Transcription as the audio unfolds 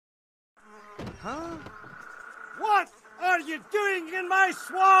Huh? What are you doing in my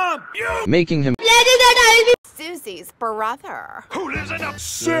swamp? You making him Suzy's brother. who lives in a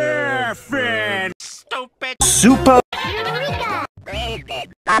surfing. Stupid. super Eureka!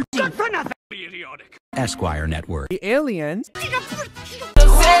 Braindead. Good for nothing. Idiotic. Esquire network. The aliens.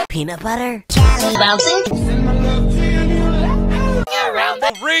 Peanut butter.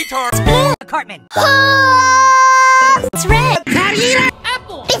 Retard. Cartman. It's red.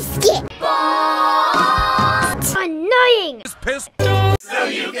 Apple. Biscuit. Annoying. Piss. So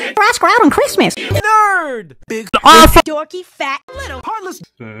you can Rascal out on Christmas. Nerd. big Dorky, fat, little. heartless.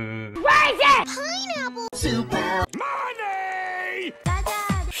 Crazy. Pineapple. ZooPal. Money.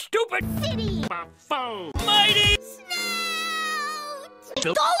 Dada. Stupid. City. Buffoon. Mighty.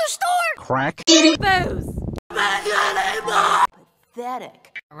 Snout. Dollar store. Crack. Booze.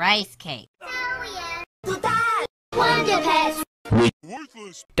 Pathetic. Rice cake. Tutal. Wonder Pets.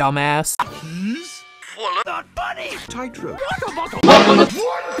 Worthless. Dumbass. He's full of not funny. Tightrope.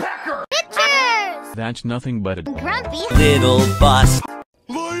 Woodpecker. Pictures. That's nothing but a Grumpy. little bus.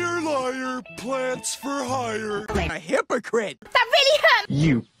 Liar, liar. Plants for hire. A hypocrite. That really hurt.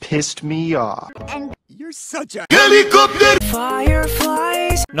 You pissed me off. And You're such a Helicopter.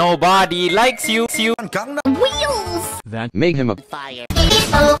 fireflies. Nobody likes you. wheels. That make him a Fire.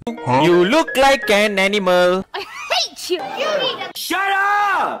 You look like an animal. I hate you. You need a Shut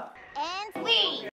up. and we.